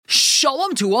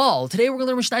Shalom to all! Today we're going to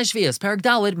learn Mishnah Shevi'is, Parak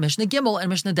Daled, Mishnah Gimel, and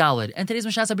Mishnah Daled. And today's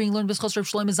Mishnahs are being learned b'schos Reb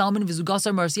Shlomo Zalman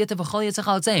v'zugasar Marsiyata v'chol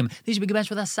yitzchal tzayim. These should be given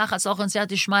with a sachat salcha and siyat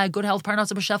ishmaya, good health,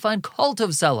 parnasa b'shefa, and kol tov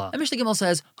sela. And Mishnah Gimel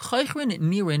says, Choichrin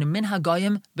nirin min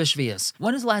hagayim b'shvi'is.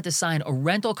 One is allowed to sign a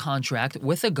rental contract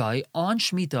with a guy on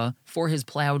Shemitah for his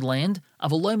plowed land,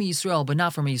 avoloi Yisrael, but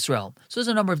not from Yisrael. So there's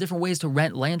a number of different ways to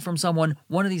rent land from someone.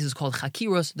 One of these is called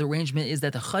chakiros. The arrangement is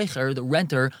that the chaycher, the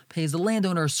renter, pays the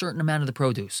landowner a certain amount of the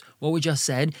produce. What we just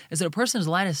said is that a person is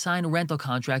allowed to sign a rental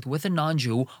contract with a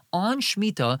non-Jew on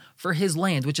Shemitah for his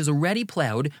land, which is already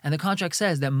plowed, and the contract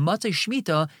says that Matzei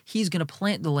Shemitah, he's going to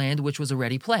plant the land which was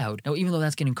already plowed. Now, even though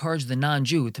that's going to encourage the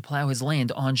non-Jew to plow his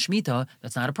land on Shemitah,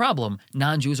 that's not a problem.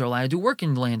 Non-Jews are allowed to do work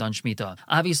in the land on Shemitah.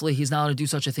 Obviously, he's not allowed to do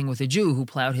such a thing with a Jew who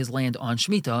plowed his land on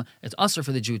Shemitah. It's usher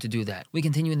for the Jew to do that. We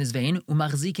continue in this vein.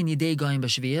 Umachzikin yidei goyim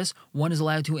b'shvi'is. One is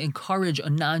allowed to encourage a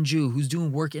non-Jew who's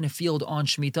doing work in a field on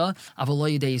Shemitah,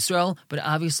 avoloi yidei Yisrael, but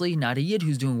obviously not a Yid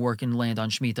who's doing work in land on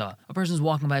Shemitah. A person's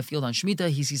walking by a field on Shemitah,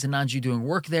 he sees a non-Jew doing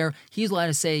work there, he's allowed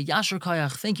to say, Yasher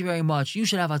Kayach, thank you very much, you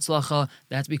should have Hatzlacha.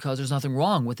 That's because there's nothing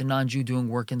wrong with a non-Jew doing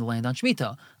work in the land on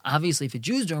Shemitah. Obviously, if a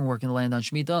Jew's doing work in the land on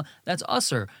Shemitah, that's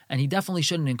usher, and he definitely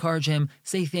shouldn't encourage him,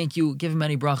 say thank you, give him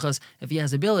any brachas. If he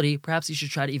has ability, perhaps he should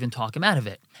try to even talk him out of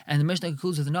it. And the Mishnah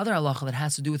concludes with another halacha that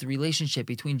has to do with the relationship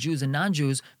between Jews and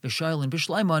non-Jews, B'Shoil and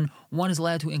B'Shleiman. One is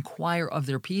allowed to inquire of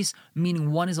their peace,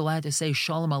 meaning one is allowed to say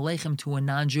Shalom Aleichem to a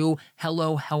non-Jew,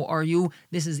 hello, how are you?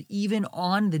 This is even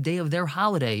on the day of their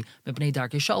holiday, Mipnei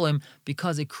Darkei Shalom,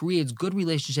 because it creates good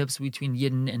relationships between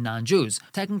Yidden and non-Jews.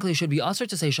 Technically, it should be usher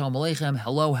to say Shalom Aleichem,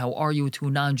 hello, how are you, to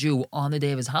a non-Jew on the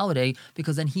day of his holiday,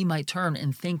 because then he might turn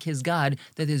and thank his God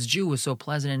that this Jew was so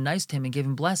pleasant and nice to him and give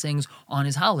him blessings on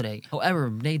his holiday.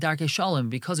 However, Mipnei Darkei Shalom,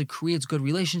 because it creates good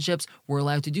relationships, we're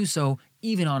allowed to do so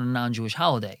even on a non-Jewish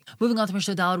holiday. Moving on to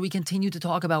Mishnah Daled, we continue to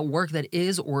talk about work that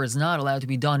is or is not allowed to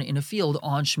be done in a field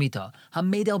on Shemitah.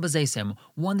 Ha-medel b'zeisim,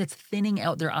 one that's thinning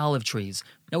out their olive trees.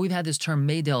 Now, we've had this term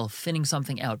medel, thinning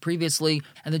something out, previously,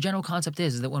 and the general concept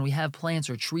is that when we have plants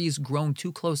or trees growing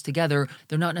too close together,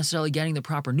 they're not necessarily getting the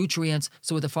proper nutrients,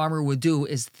 so what the farmer would do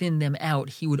is thin them out.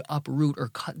 He would uproot or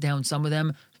cut down some of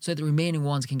them so that the remaining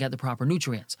ones can get the proper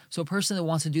nutrients. So a person that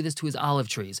wants to do this to his olive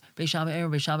trees, Beis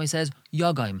Shammai says,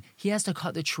 Yagaim, he has to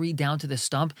cut the tree down to the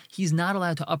stump. He's not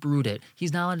allowed to uproot it.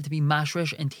 He's not allowed to be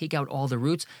mashresh and take out all the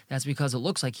roots. That's because it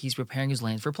looks like he's preparing his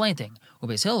land for planting.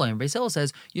 Beis Hillel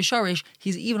says, Yesharish,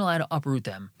 he's even allowed to uproot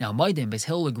them. Now, Maidim, Beis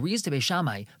Hillel agrees to Beis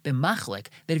Shammai, B'machlik,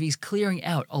 that if he's clearing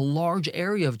out a large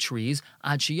area of trees,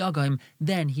 Ad Sheyagaim,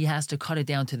 then he has to cut it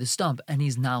down to the stump, and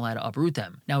he's not allowed to uproot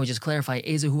them. Now, we just clarify,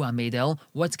 Ezehu HaMedel,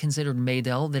 what's considered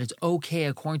medel, that it's okay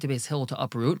according to Beis Hillel to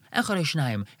uproot.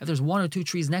 Echad, if there's one or two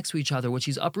trees next to each other which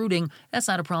he's uprooting, that's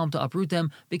not a problem to uproot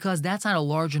them because that's not a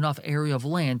large enough area of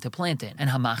land to plant in. And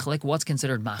hamachlik, what's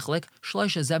considered machlik?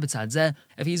 Shloisha zebetzad zeh.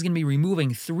 If he's going to be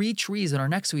removing 3 trees that are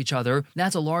next to each other,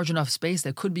 that's a large enough space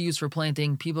that could be used for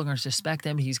planting. People are going to suspect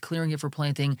him he's clearing it for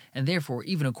planting, and therefore,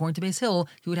 even according to Beis Hillel,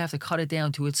 he would have to cut it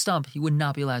down to its stump. He would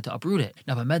not be allowed to uproot it.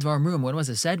 Now, by medvar mrum, when was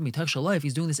it said? Mitach shaloi, if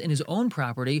he's doing this in his own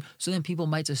property, so then people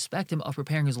might suspect him of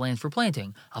preparing his land for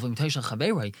planting.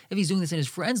 If he's doing this in his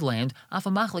friend's land,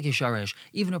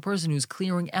 even a person who's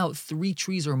clearing out 3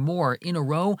 trees or more in a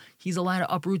row, he's allowed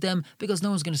to uproot them because no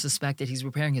one's going to suspect that he's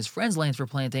preparing his friend's land for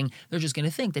planting. They're just going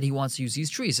to think that he wants to use these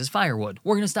trees as firewood.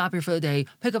 We're going to stop here for the day,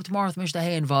 pick up tomorrow with Mishnah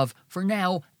Hey and Vav. For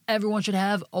now, everyone should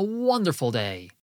have a wonderful day.